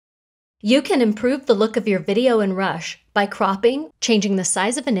You can improve the look of your video in Rush by cropping, changing the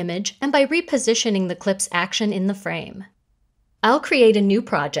size of an image, and by repositioning the clip's action in the frame. I'll create a new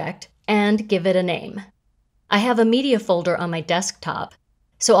project and give it a name. I have a media folder on my desktop,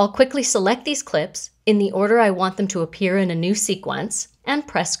 so I'll quickly select these clips in the order I want them to appear in a new sequence and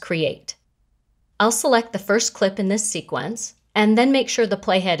press Create. I'll select the first clip in this sequence and then make sure the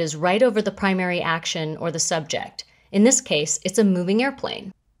playhead is right over the primary action or the subject. In this case, it's a moving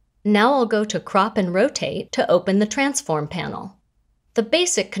airplane. Now I'll go to Crop and Rotate to open the Transform panel. The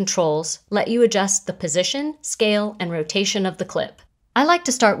basic controls let you adjust the position, scale, and rotation of the clip. I like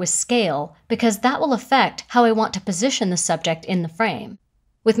to start with Scale because that will affect how I want to position the subject in the frame.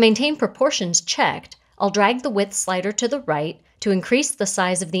 With Maintain Proportions checked, I'll drag the width slider to the right to increase the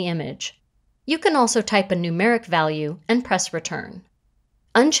size of the image. You can also type a numeric value and press Return.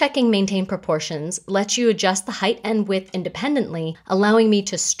 Unchecking Maintain Proportions lets you adjust the height and width independently, allowing me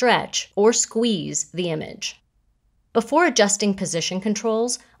to stretch or squeeze the image. Before adjusting position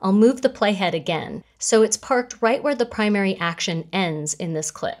controls, I'll move the playhead again, so it's parked right where the primary action ends in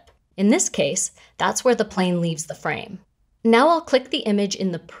this clip. In this case, that's where the plane leaves the frame. Now I'll click the image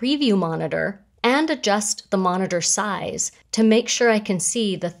in the preview monitor and adjust the monitor size to make sure I can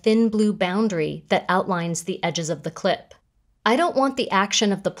see the thin blue boundary that outlines the edges of the clip. I don't want the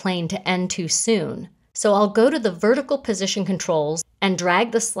action of the plane to end too soon, so I'll go to the vertical position controls and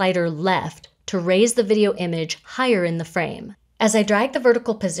drag the slider left to raise the video image higher in the frame. As I drag the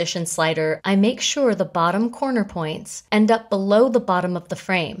vertical position slider, I make sure the bottom corner points end up below the bottom of the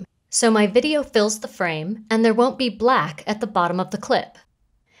frame, so my video fills the frame and there won't be black at the bottom of the clip.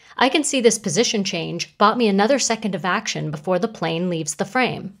 I can see this position change bought me another second of action before the plane leaves the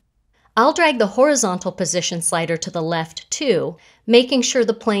frame. I'll drag the horizontal position slider to the left too, making sure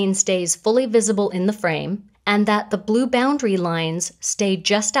the plane stays fully visible in the frame and that the blue boundary lines stay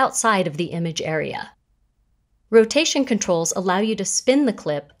just outside of the image area. Rotation controls allow you to spin the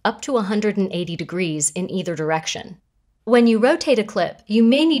clip up to 180 degrees in either direction. When you rotate a clip, you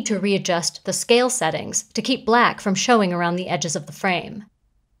may need to readjust the scale settings to keep black from showing around the edges of the frame.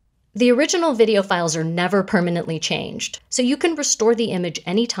 The original video files are never permanently changed, so you can restore the image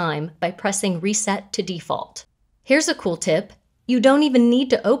anytime by pressing Reset to Default. Here's a cool tip. You don't even need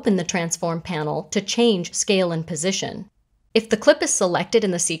to open the Transform panel to change scale and position. If the clip is selected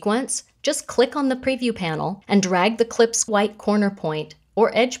in the sequence, just click on the Preview panel and drag the clip's white corner point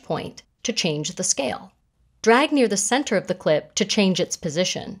or edge point to change the scale. Drag near the center of the clip to change its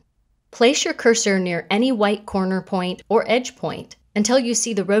position. Place your cursor near any white corner point or edge point until you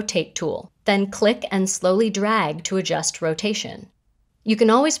see the Rotate tool, then click and slowly drag to adjust rotation. You can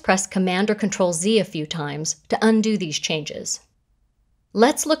always press Command or Control Z a few times to undo these changes.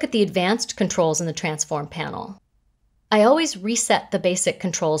 Let's look at the advanced controls in the Transform panel. I always reset the basic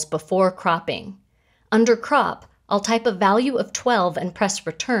controls before cropping. Under Crop, I'll type a value of 12 and press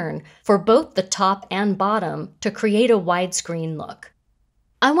Return for both the top and bottom to create a widescreen look.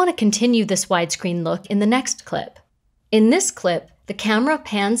 I want to continue this widescreen look in the next clip. In this clip, the camera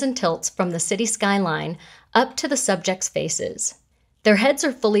pans and tilts from the city skyline up to the subject's faces. Their heads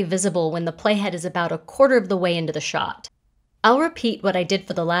are fully visible when the playhead is about a quarter of the way into the shot. I'll repeat what I did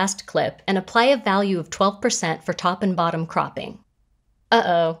for the last clip and apply a value of 12% for top and bottom cropping.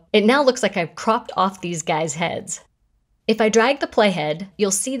 Uh-oh, it now looks like I've cropped off these guys' heads. If I drag the playhead,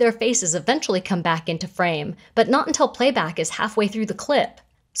 you'll see their faces eventually come back into frame, but not until playback is halfway through the clip.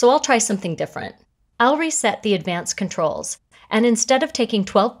 So I'll try something different. I'll reset the advanced controls, and instead of taking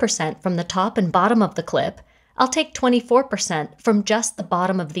 12% from the top and bottom of the clip, I'll take 24% from just the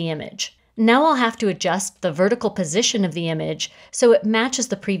bottom of the image. Now I'll have to adjust the vertical position of the image so it matches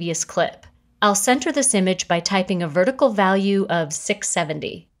the previous clip. I'll center this image by typing a vertical value of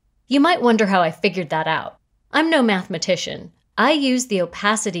 670. You might wonder how I figured that out. I'm no mathematician. I use the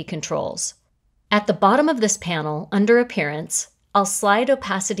opacity controls. At the bottom of this panel, under Appearance, I'll slide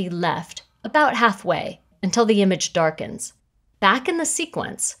opacity left about halfway until the image darkens. Back in the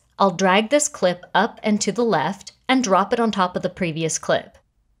sequence, I'll drag this clip up and to the left and drop it on top of the previous clip.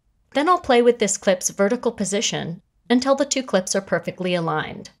 Then I'll play with this clip's vertical position until the two clips are perfectly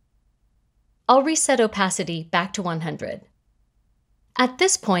aligned. I'll reset opacity back to 100. At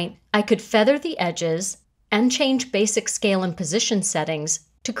this point, I could feather the edges and change basic scale and position settings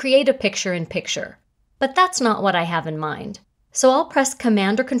to create a picture-in-picture, but that's not what I have in mind. So I'll press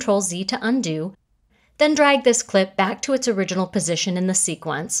Command or Control Z to undo, then drag this clip back to its original position in the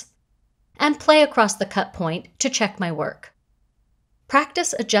sequence, and play across the cut point to check my work.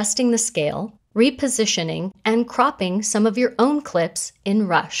 Practice adjusting the scale, repositioning, and cropping some of your own clips in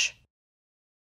Rush.